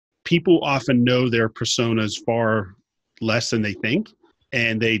people often know their personas far less than they think,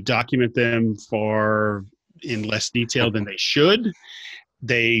 and they document them far in less detail than they should.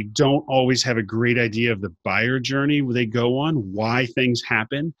 They don't always have a great idea of the buyer journey they go on, why things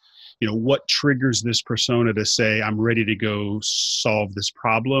happen, what triggers this persona to say, I'm ready to go solve this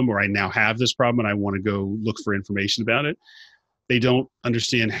problem, or I now have this problem and I want to go look for information about it. They don't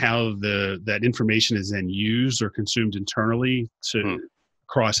understand how that information is then used or consumed internally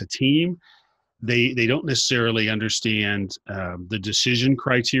across a team. They don't necessarily understand the decision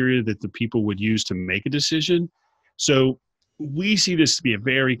criteria that the people would use to make a decision. So we see this to be a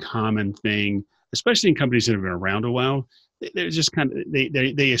very common thing, especially in companies that have been around a while. They're just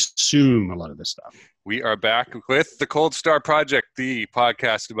they assume a lot of this stuff. We are back with the Cold Star Project, the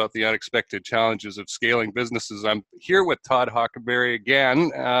podcast about the unexpected challenges of scaling businesses. I'm here with Todd Hockenberry again,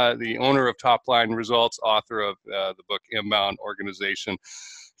 the owner of Top Line Results, author of the book Inbound Organization.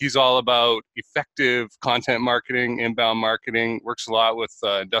 He's all about effective content marketing, inbound marketing, works a lot with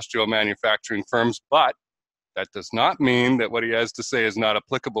industrial manufacturing firms, but that does not mean that what he has to say is not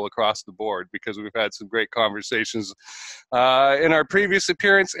applicable across the board, because we've had some great conversations in our previous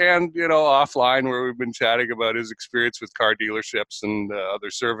appearance and, offline, where we've been chatting about his experience with car dealerships and other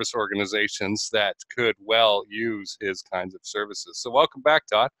service organizations that could well use his kinds of services. So welcome back,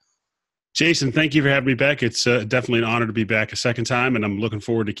 Todd. Jason, thank you for having me back. It's definitely an honor to be back a second time, and I'm looking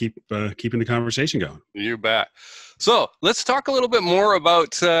forward to keeping the conversation going. You bet. So let's talk a little bit more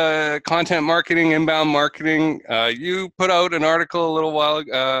about content marketing, inbound marketing. You put out an article a little while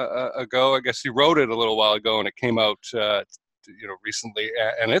ago. I guess you wrote it a little while ago, and it came out recently,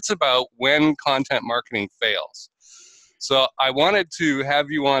 and it's about when content marketing fails. So I wanted to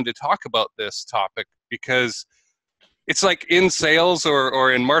have you on to talk about this topic, because it's like in sales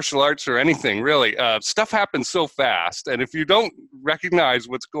or in martial arts or anything, really. Stuff happens so fast, and if you don't recognize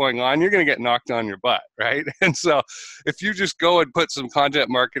what's going on, you're going to get knocked on your butt, right? And so if you just go and put some content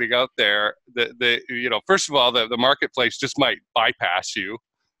marketing out there, first of all, the marketplace just might bypass you.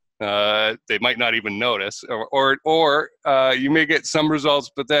 They might not even notice, or you may get some results,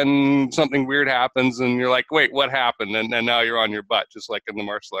 but then something weird happens and you're like, wait, what happened? And now you're on your butt, just like in the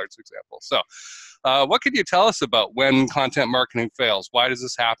martial arts example. So what could you tell us about when content marketing fails? Why does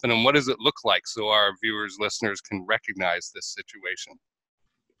this happen, and what does it look like so our viewers, listeners can recognize this situation?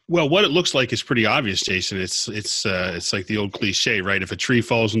 Well, what it looks like is pretty obvious, Jason. It's like the old cliche, right? If a tree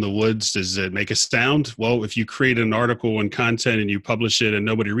falls in the woods, does it make a sound? Well, if you create an article and content and you publish it and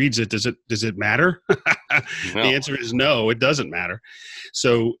nobody reads it, does it matter? No. The answer is no, it doesn't matter.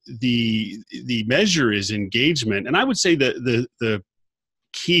 So the measure is engagement, and I would say that the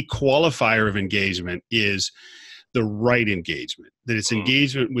key qualifier of engagement is the right engagement, that it's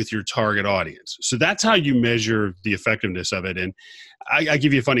engagement with your target audience. So that's how you measure the effectiveness of it. And I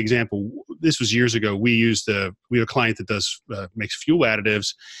give you a funny example. This was years ago. We have a client that makes fuel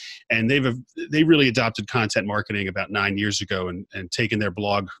additives, and they really adopted content marketing about 9 years ago and taken their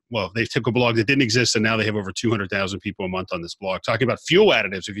blog. Well, they took a blog that didn't exist, and now they have over 200,000 people a month on this blog talking about fuel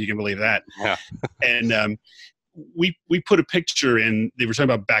additives, if you can believe that. Yeah. And we put a picture in. They were talking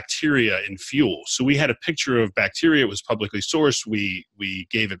about bacteria in fuel. So we had a picture of bacteria. It was publicly sourced. We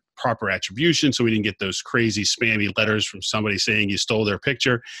gave it proper attribution, so we didn't get those crazy spammy letters from somebody saying you stole their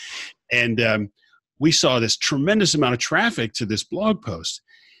picture. And we saw this tremendous amount of traffic to this blog post.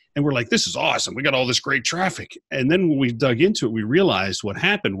 And we're like, this is awesome. We got all this great traffic. And then when we dug into it, we realized what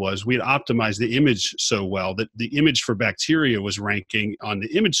happened was we had optimized the image so well that the image for bacteria was ranking on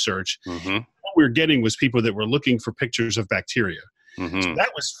the image search. Mm-hmm. What we were getting was people that were looking for pictures of bacteria. Mm-hmm. So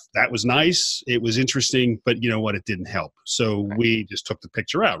that was nice. It was interesting, but you know what? It didn't help. So we just took the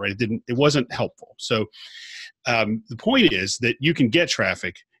picture out, right? It wasn't helpful. So the point is that you can get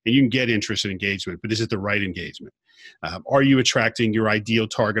traffic and you can get interest and engagement, but is it the right engagement? Are you attracting your ideal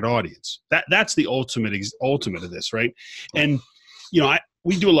target audience? That's the ultimate of this, right? And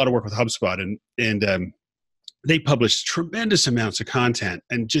we do a lot of work with HubSpot, and they publish tremendous amounts of content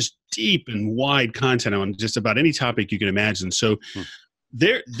and just deep and wide content on just about any topic you can imagine. So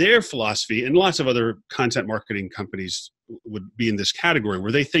their philosophy, and lots of other content marketing companies would be in this category,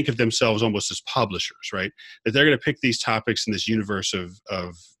 where they think of themselves almost as publishers, right? That they're going to pick these topics in this universe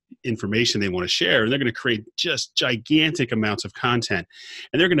of information they want to share, and they're going to create just gigantic amounts of content,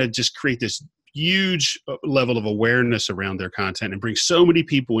 and they're going to just create this huge level of awareness around their content and bring so many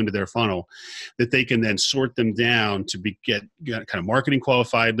people into their funnel that they can then sort them down to get kind of marketing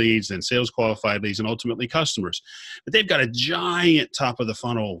qualified leads and sales qualified leads and ultimately customers. But they've got a giant top of the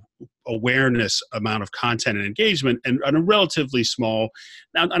funnel awareness amount of content and engagement, and a relatively small,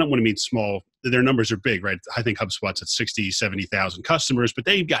 now I don't want to mean small, their numbers are big, right? I think HubSpot's at 60, 70,000 customers, but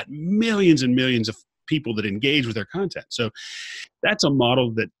they've got millions and millions of people that engage with their content. So that's a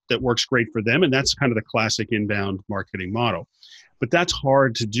model that works great for them. And that's kind of the classic inbound marketing model. But that's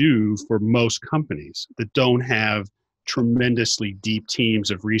hard to do for most companies that don't have tremendously deep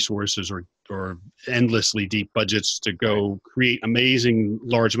teams of resources or endlessly deep budgets to go create amazing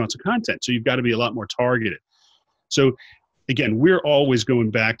large amounts of content. So you've got to be a lot more targeted. So again, we're always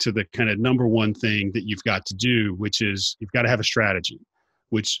going back to the kind of number one thing that you've got to do, which is you've got to have a strategy,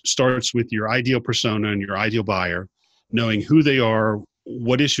 which starts with your ideal persona and your ideal buyer, knowing who they are,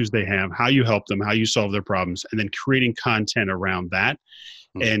 what issues they have, how you help them, how you solve their problems, and then creating content around that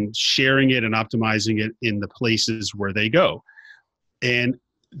and sharing it and optimizing it in the places where they go. And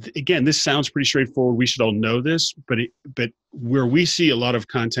again, this sounds pretty straightforward. We should all know this, but where we see a lot of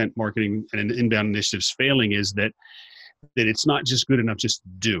content marketing and inbound initiatives failing is that it's not just good enough just to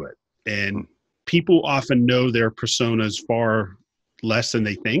do it. And people often know their personas far less than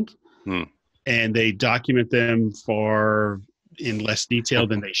they think. And they document them in less detail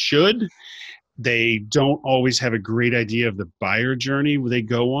than they should. They don't always have a great idea of the buyer journey where they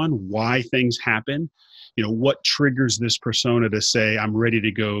go on, why things happen, what triggers this persona to say, I'm ready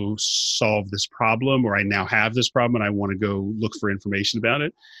to go solve this problem, or I now have this problem and I want to go look for information about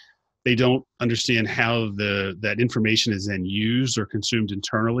it. They don't understand how that information is then used or consumed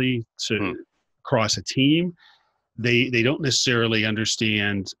internally across a team. They don't necessarily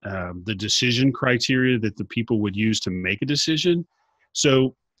understand the decision criteria that the people would use to make a decision.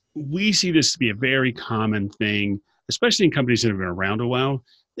 So we see this to be a very common thing, especially in companies that have been around a while.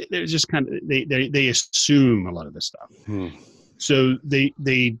 They're just kind of, they assume a lot of this stuff. So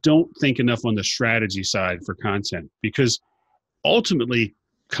they don't think enough on the strategy side for content, because ultimately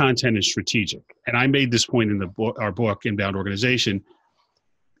content is strategic. And I made this point in our book, Inbound Organization.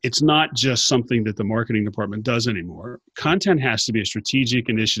 It's not just something that the marketing department does anymore. Content has to be a strategic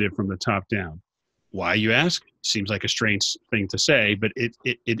initiative from the top down. Why, you ask? Seems like a strange thing to say, but it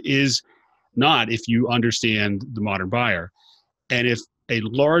is not if you understand the modern buyer. And if a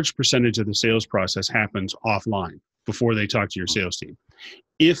large percentage of the sales process happens offline before they talk to your sales team,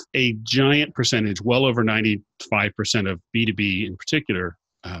 if a giant percentage, well over 95% of B2B in particular,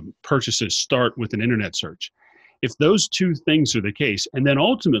 purchases start with an internet search, if those two things are the case, and then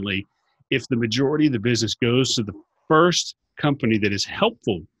ultimately, if the majority of the business goes to the first company that is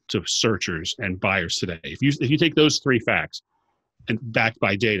helpful to searchers and buyers today, if you take those three facts and backed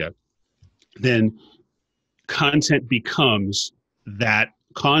by data, then content becomes that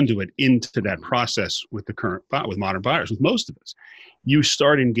conduit into that process with with modern buyers. With most of us, you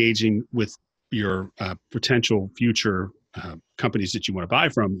start engaging with your potential future companies that you want to buy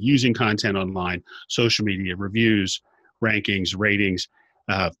from using content online, social media, reviews, rankings, ratings,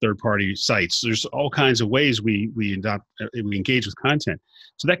 third-party sites. There's all kinds of ways we engage with content.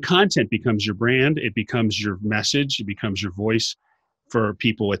 So that content becomes your brand. It becomes your message. It becomes your voice for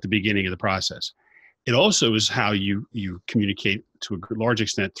people at the beginning of the process. It also is how you communicate to a large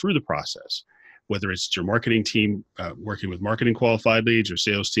extent through the process, whether it's your marketing team working with marketing qualified leads or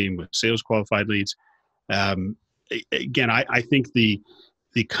sales team with sales qualified leads. Again, I think the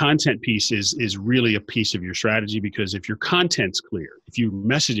content piece is really a piece of your strategy, because if your content's clear, if your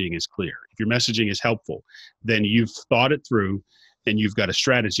messaging is clear, if your messaging is helpful, then you've thought it through and you've got a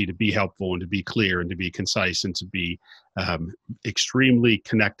strategy to be helpful and to be clear and to be concise and to be extremely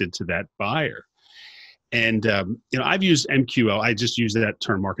connected to that buyer. And I've used MQL. I just used that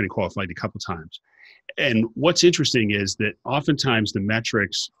term, marketing qualified, a couple of times. And what's interesting is that oftentimes the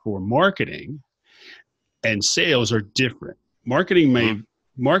metrics for marketing and sales are different. Marketing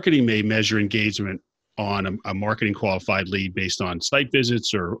may measure engagement on a marketing qualified lead based on site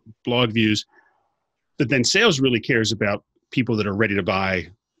visits or blog views, but then sales really cares about people that are ready to buy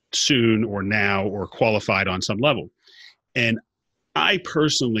soon or now or qualified on some level. And I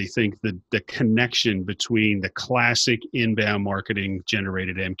personally think that the connection between the classic inbound marketing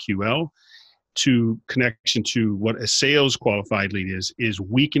generated MQL to connection to what a sales qualified lead is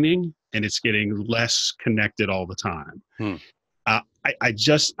weakening, and it's getting less connected all the time.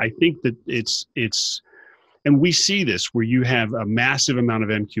 I think that it's, and we see this where you have a massive amount of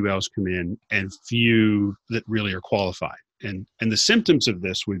MQLs come in and few that really are qualified. And the symptoms of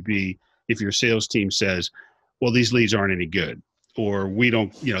this would be if your sales team says, well, these leads aren't any good, or we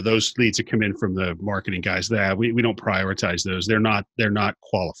don't, those leads that come in from the marketing guys, that we don't prioritize those. They're not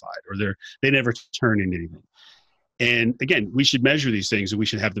qualified, or they never turn into anything. And again, we should measure these things, and we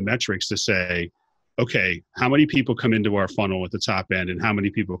should have the metrics to say, okay, how many people come into our funnel at the top end and how many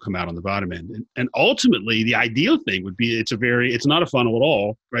people come out on the bottom end? And ultimately, the ideal thing would be it's not a funnel at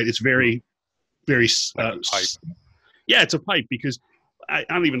all, right? It's very, very, yeah, it's a pipe, because I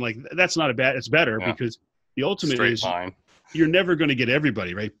don't even like, that's not a bad, it's better, because the ultimate is you're never going to get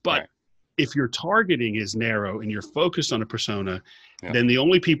everybody, right? But if your targeting is narrow and you're focused on a persona, then the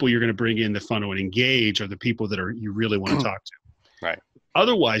only people you're going to bring in the funnel and engage are the people that you really want to talk to. Right.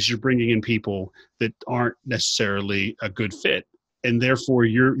 Otherwise, you're bringing in people that aren't necessarily a good fit, and therefore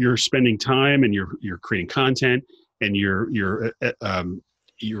you're spending time and you're creating content, and you're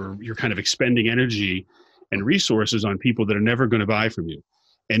kind of expending energy and resources on people that are never going to buy from you,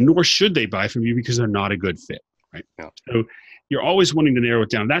 and nor should they buy from you, because they're not a good fit, right? Yeah. So you're always wanting to narrow it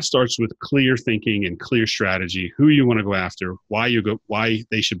down. That starts with clear thinking and clear strategy: who you want to go after, why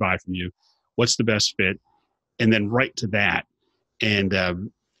they should buy from you, what's the best fit, and then right to that.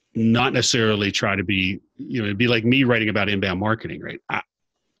 And not necessarily try to be, it'd be like me writing about inbound marketing, right?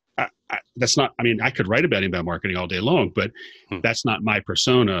 That's not, I could write about inbound marketing all day long, but that's not my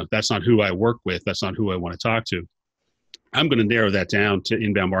persona. That's not who I work with. That's not who I want to talk to. I'm going to narrow that down to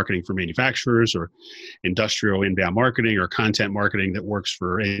inbound marketing for manufacturers, or industrial inbound marketing, or content marketing that works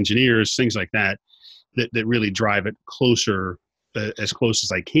for engineers, things like that really drive it closer, as close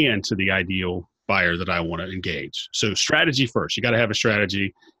as I can to the ideal buyer that I want to engage. So strategy first. You got to have a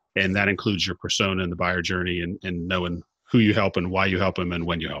strategy, and that includes your persona and the buyer journey, and knowing who you help and why you help them and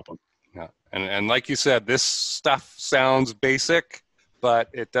when you help them. Yeah. And like you said, this stuff sounds basic, but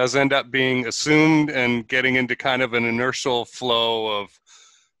it does end up being assumed and getting into kind of an inertial flow of,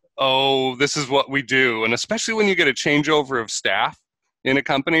 oh, this is what we do. And especially when you get a changeover of staff in a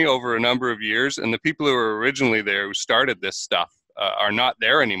company over a number of years, and the people who were originally there who started this stuff are not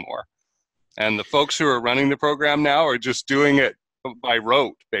there anymore. And the folks who are running the program now are just doing it by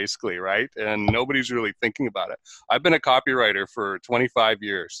rote, basically, right? And nobody's really thinking about it. I've been a copywriter for 25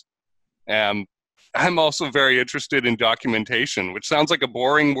 years. And I'm also very interested in documentation, which sounds like a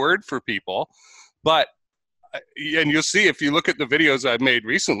boring word for people. But, and you'll see if you look at the videos I've made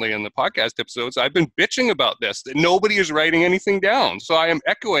recently in the podcast episodes, I've been bitching about this, that nobody is writing anything down. So I am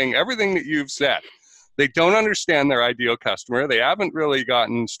echoing everything that you've said. They don't understand their ideal customer. They haven't really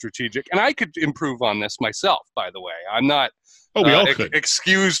gotten strategic. And I could improve on this myself, by the way. I'm not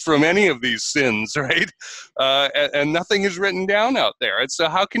excused from any of these sins, right? And nothing is written down out there. And so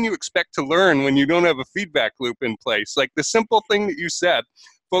how can you expect to learn when you don't have a feedback loop in place? Like the simple thing that you said,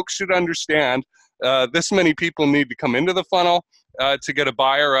 folks should understand this many people need to come into the funnel to get a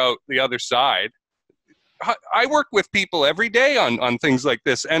buyer out the other side. I work with people every day on things like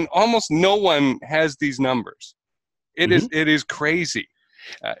this, and almost no one has these numbers. It is crazy.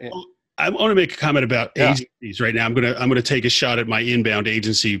 Well, I want to make a comment about agencies right now. I'm gonna take a shot at my inbound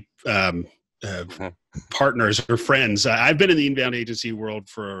agency partners or friends. I've been in the inbound agency world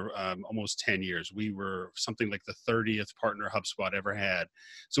for almost 10 years. We were something like the 30th partner HubSpot ever had.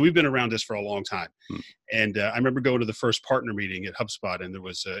 So we've been around this for a long time. And I remember going to the first partner meeting at HubSpot, and it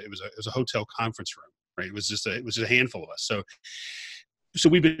was a hotel conference room. Right. It was just a handful of us. So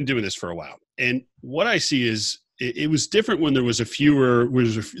we've been doing this for a while. And what I see is it was different when there were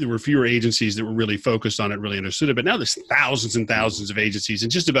fewer agencies that were really focused on it, really understood it. But now there's thousands and thousands of agencies,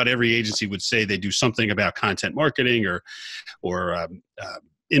 and just about every agency would say they do something about content marketing or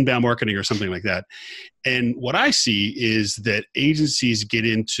inbound marketing or something like that. And what I see is that agencies get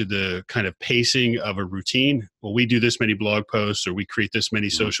into the kind of pacing of a routine. Well, we do this many blog posts, or we create this many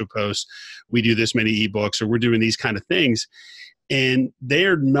social posts, we do this many ebooks, or we're doing these kind of things. And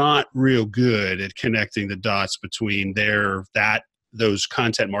they're not real good at connecting the dots between those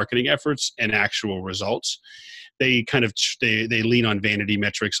content marketing efforts and actual results. They kind of they lean on vanity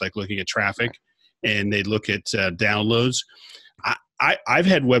metrics, like looking at traffic, and they look at downloads. I've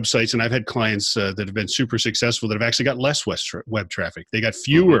had websites, and I've had clients that have been super successful that have actually got less web traffic. They got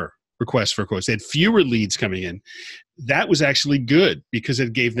fewer requests for quotes. They had fewer leads coming in. That was actually good, because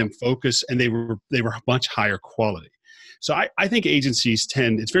it gave them focus, and they were much higher quality. So I think agencies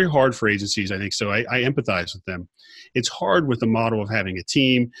it's very hard for agencies, I think. So I empathize with them. It's hard with the model of having a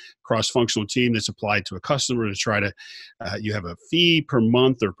team, cross-functional team that's applied to a customer to try to, you have a fee per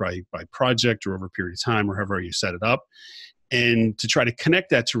month or by project or over a period of time, or however you set it up. And to try to connect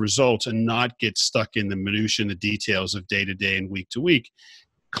that to results and not get stuck in the minutiae and the details of day to day and week to week.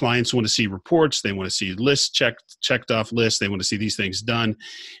 clients want to see reports. They want to see lists checked off lists. They want to see these things done.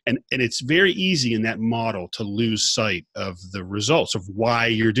 And it's very easy in that model to lose sight of the results of why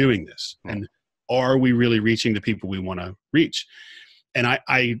you're doing this. And are we really reaching the people we want to reach? And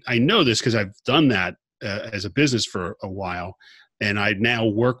I know this because I've done that as a business for a while. And I now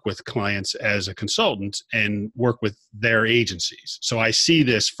work with clients as a consultant and work with their agencies. So I see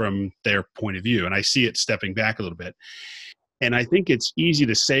this from their point of view, and I see it stepping back a little bit. And I think it's easy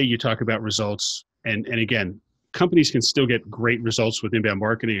to say you talk about results. And again, companies can still get great results with inbound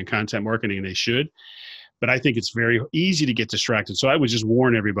marketing and content marketing, and they should. But I think it's very easy to get distracted. So I would just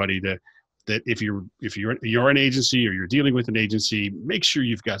warn everybody that if you're an agency or you're dealing with an agency, make sure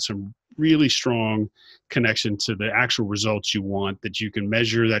you've got some really strong connection to the actual results you want, that you can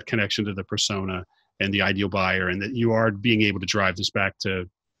measure that connection to the persona and the ideal buyer, and that you are being able to drive this back to,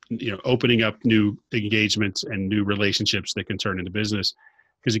 opening up new engagements and new relationships that can turn into business.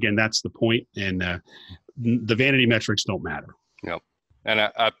 Because again, that's the point. And the vanity metrics don't matter. Yep.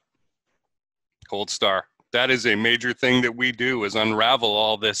 And Gold Star, that is a major thing that we do, is unravel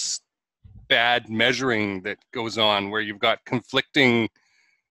all this bad measuring that goes on, where you've got conflicting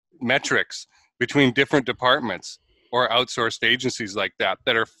metrics between different departments or outsourced agencies like that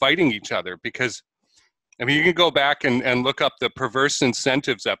are fighting each other. Because you can go back and look up the perverse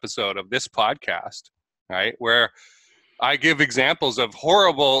incentives episode of this podcast, right, where I give examples of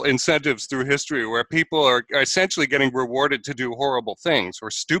horrible incentives through history where people are essentially getting rewarded to do horrible things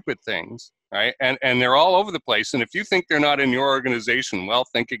or stupid things, right? And they're all over the place. And if you think they're not in your organization, well,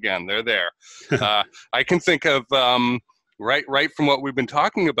 think again. They're there. I can think of right from what we've been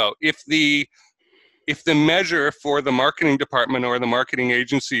talking about. If the measure for the marketing department or the marketing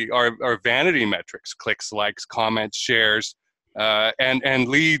agency are vanity metrics, clicks, likes, comments, shares, and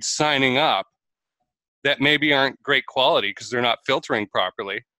leads signing up, that maybe aren't great quality because they're not filtering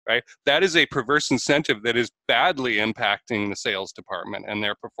properly, right? That is a perverse incentive that is badly impacting the sales department and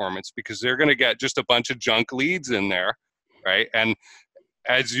their performance, because they're going to get just a bunch of junk leads in there, right? And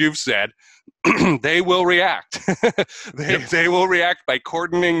as you've said, they will react. They will react by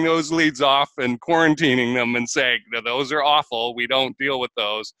cordoning those leads off and quarantining them and saying, those are awful, we don't deal with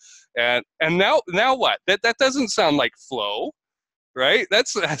those. And now what? That doesn't sound like flow. Right? That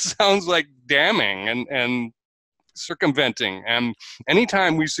sounds like damning and circumventing. And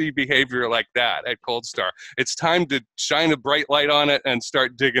anytime we see behavior like that at Cold Star, it's time to shine a bright light on it and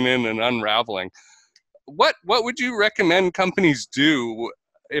start digging in and unraveling. What would you recommend companies do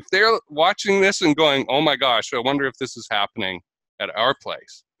if they're watching this and going, oh my gosh, I wonder if this is happening at our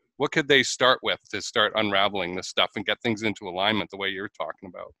place? What could they start with to start unraveling this stuff and get things into alignment the way you're talking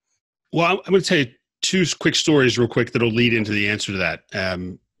about? Well, I'm going to tell you two quick stories real quick that'll lead into the answer to that.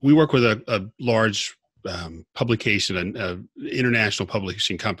 We work with a large publication, an international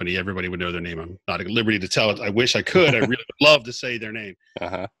publishing company. Everybody would know their name. I'm not at liberty to tell it. I wish I could. I really would love to say their name.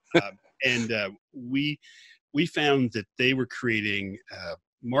 Uh-huh. We found that they were creating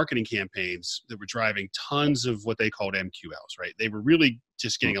marketing campaigns that were driving tons of what they called MQLs, right? They were really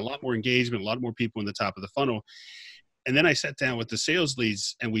just getting a lot more engagement, a lot more people in the top of the funnel. And then I sat down with the sales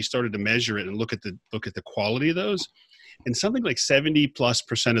leads and we started to measure it and look at the quality of those. And something like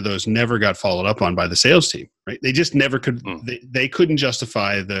 70+% of those never got followed up on by the sales team, right? They just never could, they couldn't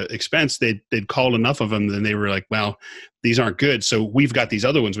justify the expense. They'd called enough of them, then they were like, well, these aren't good. So we've got these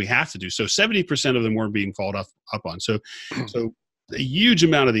other ones we have to do. So 70% of them weren't being followed up on. So a huge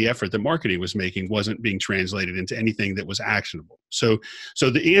amount of the effort that marketing was making wasn't being translated into anything that was actionable. So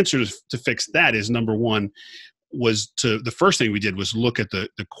the answer to fix that is, number one, the first thing we did was look at the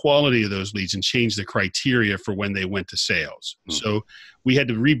quality of those leads and change the criteria for when they went to sales. So we had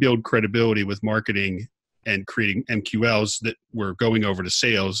to rebuild credibility with marketing and creating MQLs that were going over to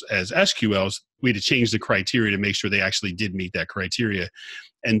sales as SQLs. We had to change the criteria to make sure they actually did meet that criteria,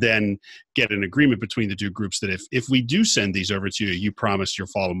 and then get an agreement between the two groups that if we do send these over to you, you promise you'll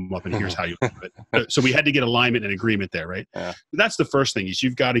follow them up and here's how you do it. So we had to get alignment and agreement there, right? Yeah. That's the first thing, is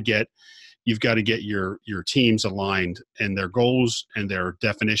you've got to get your teams aligned, and their goals and their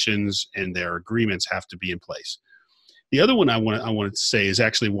definitions and their agreements have to be in place. The other one I wanted to say is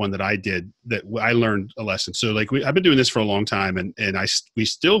actually one that I did, that I learned a lesson. So I've been doing this for a long time, and we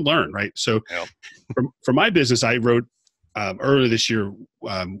still learn, right? So for my business, I wrote earlier this year,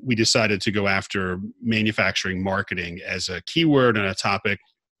 we decided to go after manufacturing marketing as a keyword and a topic.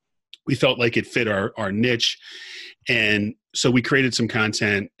 We felt like it fit our niche. And so we created some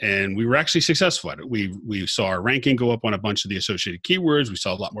content, and we were actually successful at it. We saw our ranking go up on a bunch of the associated keywords. We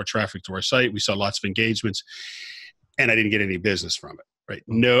saw a lot more traffic to our site. We saw lots of engagements, and I didn't get any business from it, right?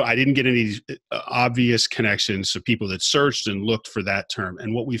 No, I didn't get any obvious connections to people that searched and looked for that term.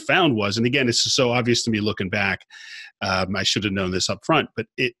 And what we found was, and again, it's so obvious to me looking back, I should have known this up front, but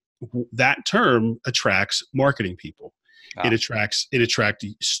that term attracts marketing people. It attracts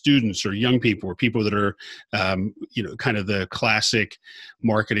students or young people or people that are, kind of the classic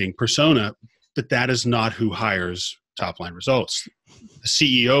marketing persona, but that is not who hires top line results. The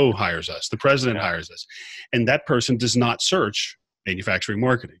CEO hires us, the president hires us, and that person does not search manufacturing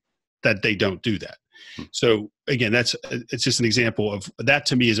marketing. That they don't do that. So again, it's just an example of that.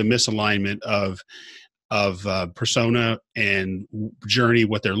 To me, is a misalignment of persona and journey,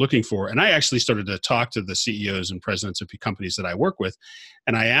 what they're looking for. And I actually started to talk to the CEOs and presidents of companies that I work with,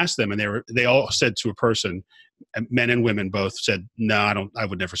 and I asked them, and they all said to a person, men and women both said, "No, I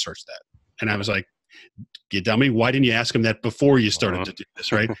would never search that." And I was like, "You dummy! Why didn't you ask them that before you started to do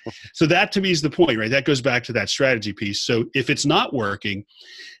this?" Right? So that to me is the point, right? That goes back to that strategy piece. So if it's not working,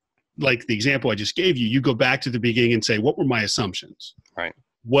 like the example I just gave you, you go back to the beginning and say, "What were my assumptions? Right.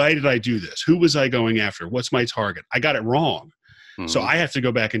 Why did I do this? Who was I going after? What's my target? I got it wrong." So I have to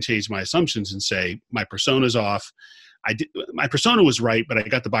go back and change my assumptions and say, my persona's off. My persona was right, but I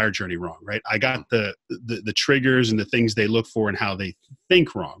got the buyer journey wrong, right? I got the triggers and the things they look for and how they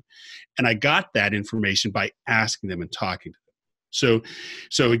think wrong. And I got that information by asking them and talking to them.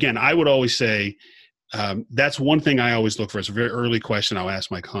 So again, I would always say, that's one thing I always look for. It's a very early question I'll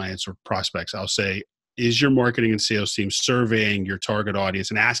ask my clients or prospects. I'll say, is your marketing and sales team surveying your target audience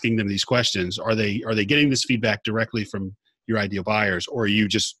and asking them these questions? Are they getting this feedback directly from your ideal buyers, or are you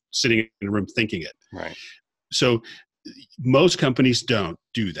just sitting in a room thinking it? Right. So most companies don't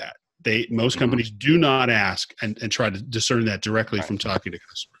do that. Most companies do not ask and try to discern that directly from talking to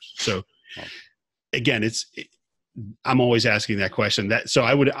customers. So again, I'm always asking that question. So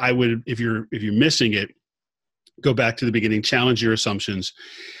I would if you're missing it, go back to the beginning, challenge your assumptions,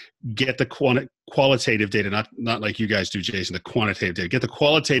 get the qualitative data, not like you guys do, Jason, the quantitative data. Get the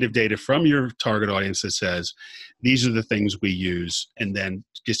qualitative data from your target audience that says, these are the things we use, and then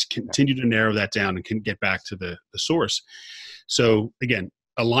just continue to narrow that down and can get back to the source. So again,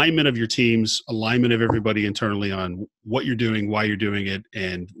 alignment of your teams, alignment of everybody internally on what you're doing, why you're doing it,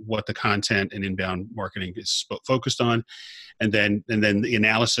 and what the content and inbound marketing is focused on. And then the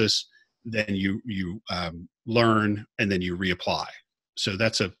analysis, then you learn, and then you reapply. So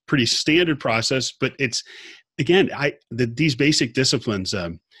that's a pretty standard process, but it's, again, these basic disciplines,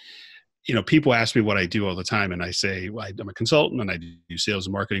 people ask me what I do all the time, and I say, well, I'm a consultant and I do sales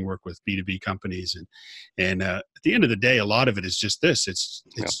and marketing work with B2B companies. And at the end of the day, a lot of it is just this. It's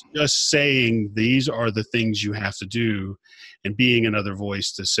just saying, these are the things you have to do, and being another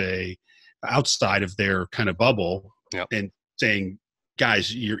voice to say, outside of their kind of bubble, and saying,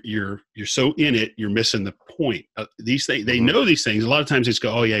 guys, you're so in it, you're missing the point. These things, they know these things. A lot of times they just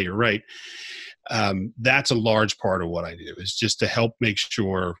go, "Oh yeah, you're right." That's a large part of what I do, is just to help make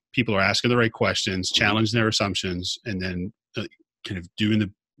sure people are asking the right questions, challenge their assumptions, and then kind of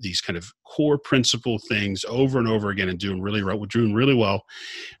doing these kind of core principle things over and over again, and doing really well.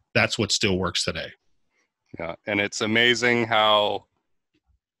 That's what still works today. Yeah, and it's amazing how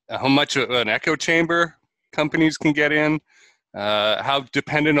much of an echo chamber companies can get in. How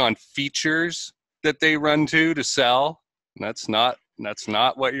dependent on features that they run to sell. And that's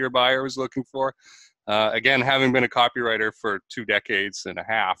not what your buyer was looking for. Again, having been a copywriter for 2 decades and a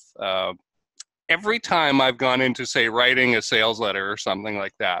half, every time I've gone into, say, writing a sales letter or something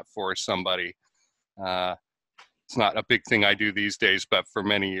like that for somebody, it's not a big thing I do these days, but for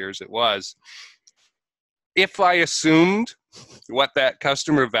many years it was. If I assumed what that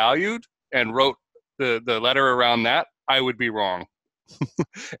customer valued and wrote the letter around that, I would be wrong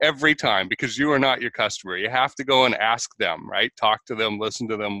every time, because you are not your customer. You have to go and ask them, right? Talk to them, listen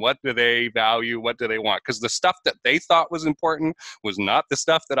to them. What do they value? What do they want? Because the stuff that they thought was important was not the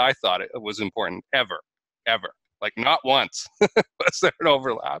stuff that I thought it was important, ever. Like, not once was there an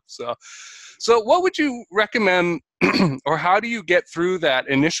overlap. So what would you recommend, or how do you get through that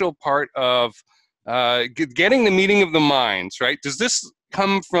initial part of getting the meeting of the minds, right? Does this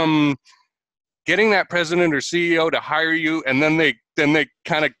come from getting that president or CEO to hire you, and then they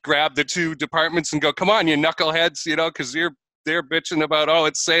kind of grab the two departments and go, "Come on, you knuckleheads," because they're bitching about, oh,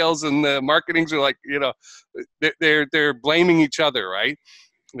 it's sales and the marketings are like, they're blaming each other, right?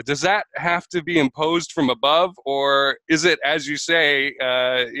 Does that have to be imposed from above, or is it, as you say,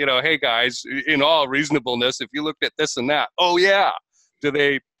 hey guys, in all reasonableness, if you looked at this and that, oh yeah, do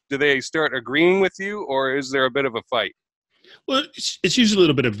they start agreeing with you, or is there a bit of a fight? Well, it's usually a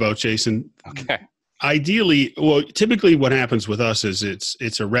little bit of both, Jason. Okay. Ideally, well, typically what happens with us is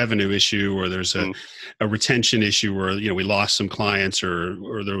it's a revenue issue, or there's a retention issue, where we lost some clients,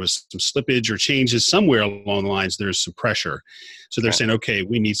 or there was some slippage or changes somewhere along the lines. There's some pressure, so they're Okay. saying, okay,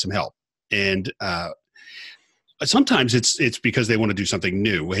 we need some help. And sometimes it's because they want to do something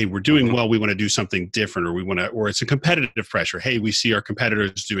new. Hey, we're doing well, we want to do something different, or it's a competitive pressure. Hey, we see our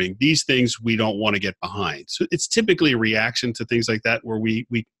competitors doing these things, we don't want to get behind. So it's typically a reaction to things like that, where we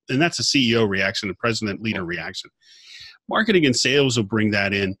and that's a CEO reaction, a president leader reaction. Marketing and sales will bring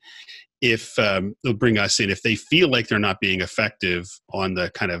that in. If they'll bring us in if they feel like they're not being effective on the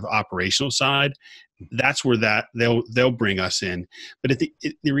kind of operational side. That's where they'll bring us in. But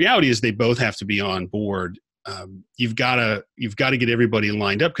the reality is they both have to be on board. You've got to get everybody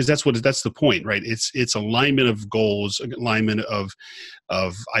lined up, because that's the point, right? It's alignment of goals, alignment of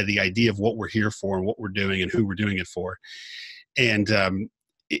the idea of what we're here for and what we're doing and who we're doing it for. And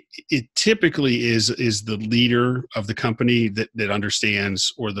it typically is the leader of the company that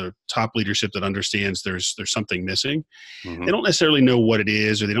understands, or the top leadership that understands there's something missing. They don't necessarily know what it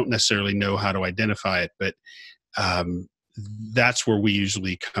is, or they don't necessarily know how to identify it, but that's where we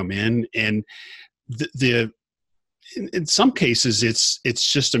usually come in. And in some cases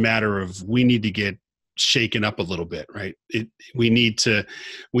it's just a matter of, we need to get shaken up a little bit, right? We need to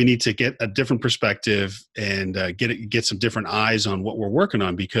get a different perspective, and get some different eyes on what we're working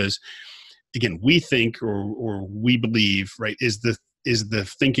on, because again, we think, or we believe, right, is the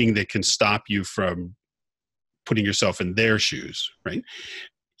thinking that can stop you from putting yourself in their shoes, right?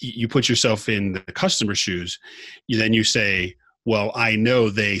 You put yourself in the customer's shoes, then you say, well, I know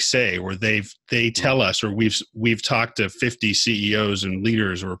they say, or they tell us, or we've talked to 50 CEOs and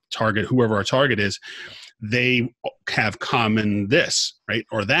leaders, or whoever our target is, they have common this, right,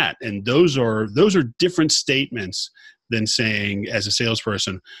 or that. And those are different statements than saying, as a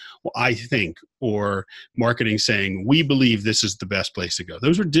salesperson, well, I think, or marketing saying, we believe this is the best place to go.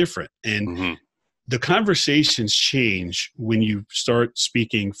 Those are different. And the conversations change when you start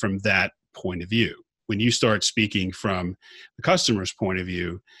speaking from that point of view. When you start speaking from the customer's point of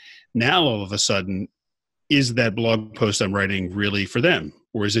view, now all of a sudden, is that blog post I'm writing really for them?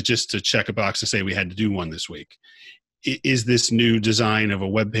 Or is it just to check a box to say we had to do one this week? Is this new design of a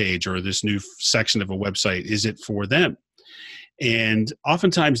web page, or this new section of a website, is it for them? And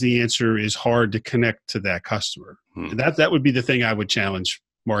oftentimes the answer is hard to connect to that customer. And that would be the thing I would challenge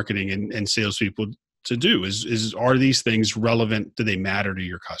marketing and salespeople to do is are these things relevant? Do they matter to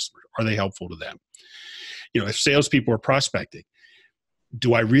your customer? Are they helpful to them? If salespeople are prospecting,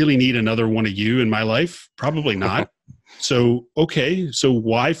 do I really need another one of you in my life? Probably not. So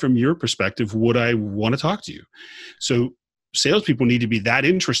why, from your perspective, would I want to talk to you? So salespeople need to be that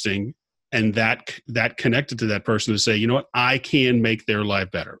interesting and that connected to that person to say, you know what, I can make their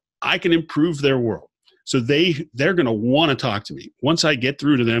life better. I can improve their world. So they're going to want to talk to me. Once I get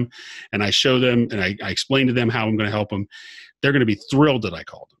through to them and I show them and I explain to them how I'm going to help them, they're going to be thrilled that I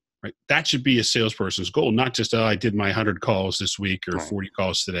called them. Right? That should be a salesperson's goal, not just, I did my 100 calls this week or 40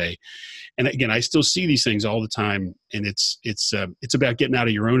 calls today. And again, I still see these things all the time, and it's about getting out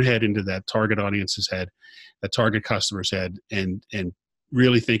of your own head into that target audience's head, that target customer's head, and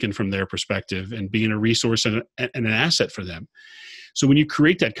really thinking from their perspective and being a resource and an asset for them. So when you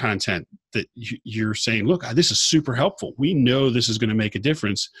create that content that you're saying, look, this is super helpful. We know this is going to make a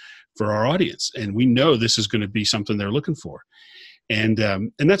difference for our audience, and we know this is going to be something they're looking for. And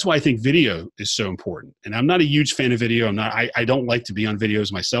that's why I think video is so important. And I'm not a huge fan of video. I don't like to be on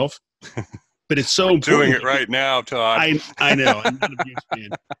videos myself, but it's so important. Doing it right now, Todd. I know. I'm not a huge fan,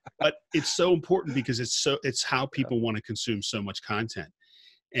 but it's so important because it's how people want to consume so much content.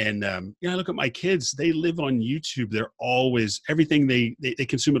 And I look at my kids; they live on YouTube. They're always everything they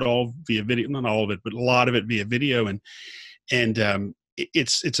consume it all via video. Not all of it, but a lot of it via video. And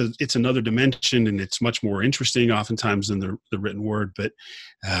it's another dimension, and it's much more interesting oftentimes than the written word. But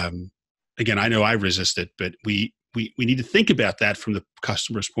again, I know I resist it, but we need to think about that from the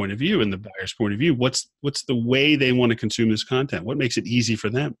customer's point of view and the buyer's point of view. What's the way they want to consume this content? What makes it easy for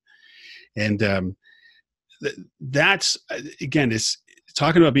them? And that's, again, it's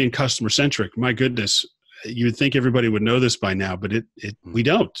talking about being customer centric. My goodness, you would think everybody would know this by now, but we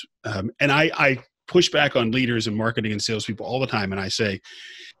don't. And I push back on leaders and marketing and salespeople all the time. And I say,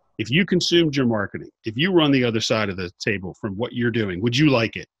 if you consumed your marketing, if you were on the other side of the table from what you're doing, would you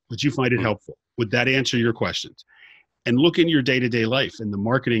like it? Would you find it helpful? Would that answer your questions? And look in your day-to-day life and the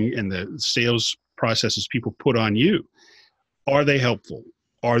marketing and the sales processes people put on you. Are they helpful?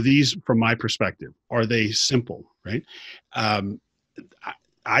 Are these, from my perspective, are they simple, right?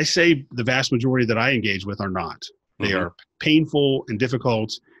 I say the vast majority that I engage with are not. They are painful and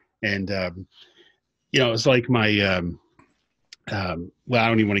difficult, and It's like my, well, I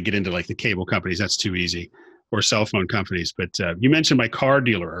don't even want to get into like the cable companies. That's too easy, or cell phone companies. But you mentioned my car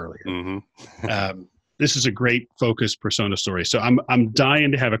dealer earlier. This is a great focus persona story. So I'm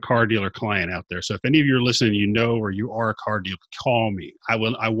dying to have a car dealer client out there. So if any of you are listening, or you are a car dealer, call me. I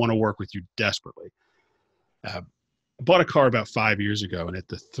want to work with you desperately. I bought a car about 5 years ago, and at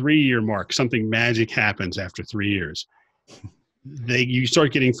the 3-year mark, something magic happens after 3 years. You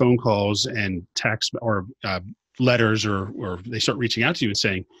start getting phone calls and text or letters, or they start reaching out to you and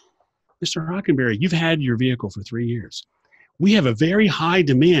saying, Mr. Hockenberry, you've had your vehicle for 3 years. We have a very high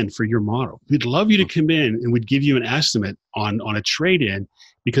demand for your model. We'd love you to come in, and we'd give you an estimate on a trade-in,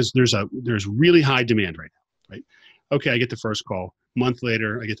 because there's really high demand right now, right? Okay, I get the first call. Month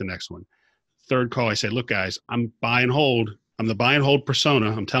later, I get the next one. Third call, I say, look, guys, I'm buy and hold. I'm the buy and hold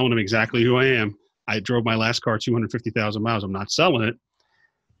persona. I'm telling them exactly who I am. I drove my last car 250,000 miles. I'm not selling it.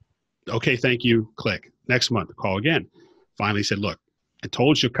 Okay, thank you. Click. Next month, call again. Finally said, look, I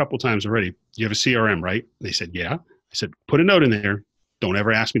told you a couple times already, you have a CRM, right? They said, yeah. I said, put a note in there. Don't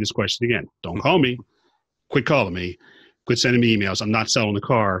ever ask me this question again. Don't call me. Quit calling me. Quit sending me emails. I'm not selling the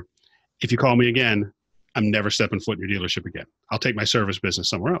car. If you call me again, I'm never stepping foot in your dealership again. I'll take my service business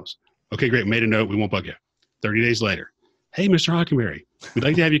somewhere else. Okay, great. Made a note. We won't bug you. 30 days later. Hey, Mr. Hockenberry, we'd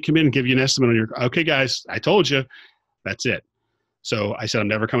like to have you come in and give you an estimate on your car. Okay, guys, I told you. That's it. So I said, I'm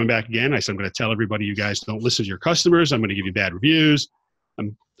never coming back again. I said, I'm going to tell everybody you guys don't listen to your customers. I'm going to give you bad reviews.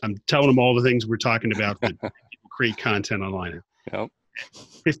 I'm telling them all the things we're talking about that people create content online. Yep.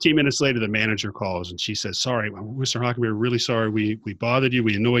 15 minutes later, the manager calls and she says, sorry, Mr. Hockenberry, really sorry. We bothered you.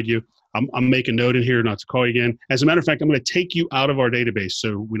 We annoyed you. I'm making a note in here not to call you again. As a matter of fact, I'm going to take you out of our database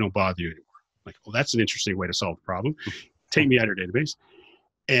so we don't bother you anymore. Like, well, that's an interesting way to solve the problem. Take me out of your database.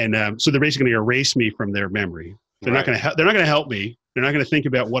 And so they're basically going to erase me from their memory. They're not going to help me. They're not going to think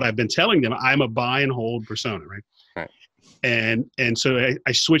about what I've been telling them. I'm a buy and hold persona, right? And so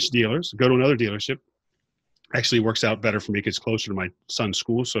I switch dealers, go to another dealership. Actually works out better for me because it's closer to my son's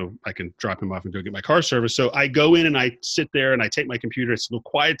school, so I can drop him off and go get my car service. So I go in and I sit there and I take my computer. It's a little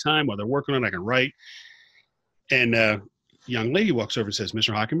quiet time while they're working on it. I can write. And a young lady walks over and says,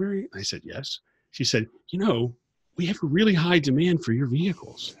 Mr. Hockenberry? I said, yes. She said, we have a really high demand for your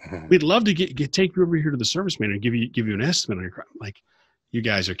vehicles. We'd love to take you over here to the service manager and give you an estimate on your car. I'm like, you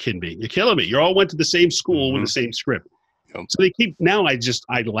guys are kidding me. You're killing me. You all went to the same school with the same script. Yep. So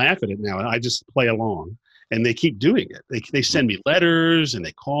I laugh at it now. I just play along. And they keep doing it. They send me letters and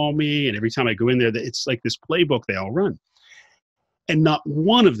they call me. And every time I go in there, it's like this playbook they all run. And not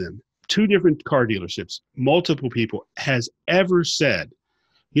one of them, 2 different car dealerships, multiple people, has ever said,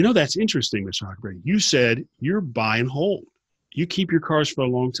 that's interesting, Mr. Hockenberry. You said you're buy and hold. You keep your cars for a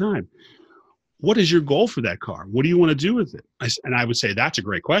long time. What is your goal for that car? What do you want to do with it? And I would say, that's a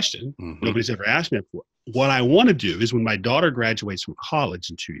great question. Nobody's ever asked me that before. What I want to do is when my daughter graduates from college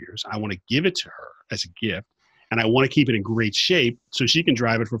in 2 years, I want to give it to her as a gift. And I want to keep it in great shape so she can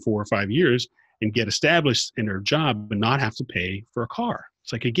drive it for 4 or 5 years and get established in her job and not have to pay for a car.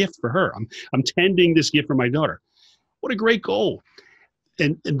 It's like a gift for her. I'm tending this gift for my daughter. What a great goal.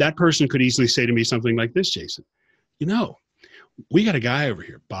 And that person could easily say to me something like this, Jason, we got a guy over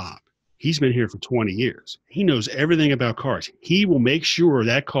here, Bob. He's been here for 20 years. He knows everything about cars. He will make sure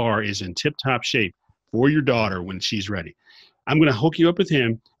that car is in tip-top shape for your daughter when she's ready. I'm going to hook you up with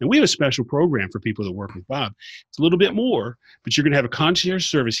him. And we have a special program for people that work with Bob. It's a little bit more, but you're going to have a concierge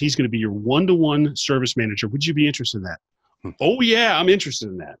service. He's going to be your one-to-one service manager. Would you be interested in that? Oh, yeah, I'm interested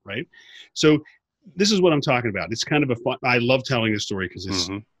in that, right? So this is what I'm talking about. It's kind of a fun, I love telling this story because it's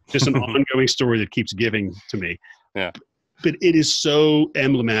just an ongoing story that keeps giving to me. Yeah. But it is so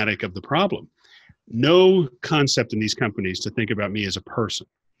emblematic of the problem. No concept in these companies to think about me as a person.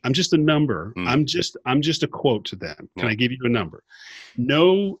 I'm just a number. I'm just a quote to them. Can I give you a number?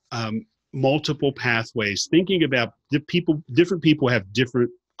 No multiple pathways. Thinking about different people have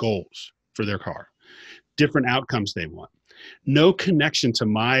different goals for their car, different outcomes they want. No connection to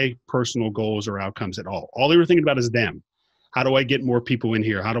my personal goals or outcomes at all. All they were thinking about is them. How do I get more people in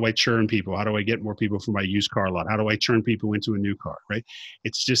here? How do I churn people? How do I get more people for my used car lot? How do I churn people into a new car, right?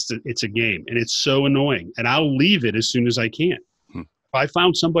 It's just, it's a game and it's so annoying. And I'll leave it as soon as I can. If I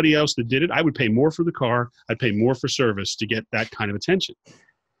found somebody else that did it, I would pay more for the car. I'd pay more for service to get that kind of attention.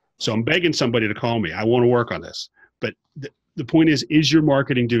 So I'm begging somebody to call me. I want to work on this. But the point is your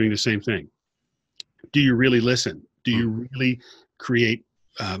marketing doing the same thing? Do you really listen? Do you really create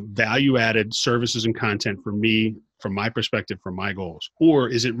value-added services and content for me, from my perspective, from my goals? Or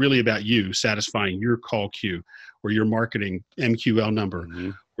is it really about you satisfying your call queue or your marketing MQL number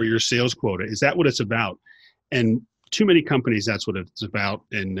or your sales quota? Is that what it's about? And too many companies, that's what it's about.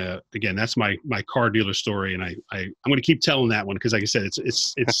 And again, that's my car dealer story. And I'm going to keep telling that one because, like I said,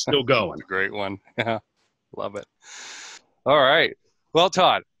 it's still going. It's a great one. Yeah, love it. All right. Well,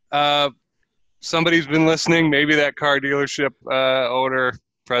 Todd, somebody's been listening. Maybe that car dealership owner,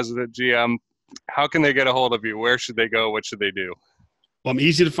 president, GM. How can they get a hold of you? Where should they go? What should they do? Well, I'm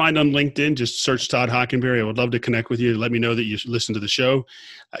easy to find on LinkedIn. Just search Todd Hockenberry. I would love to connect with you. Let me know that you listen to the show.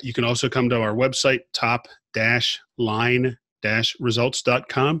 You can also come to our website,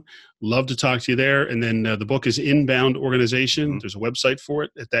 top-line-results.com. Love to talk to you there. And then the book is Inbound Organization. There's a website for it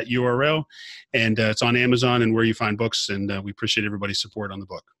at that URL. And it's on Amazon and where you find books. And we appreciate everybody's support on the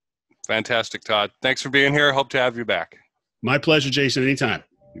book. Fantastic, Todd. Thanks for being here. Hope to have you back. My pleasure, Jason. Anytime.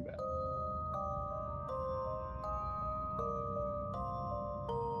 You bet.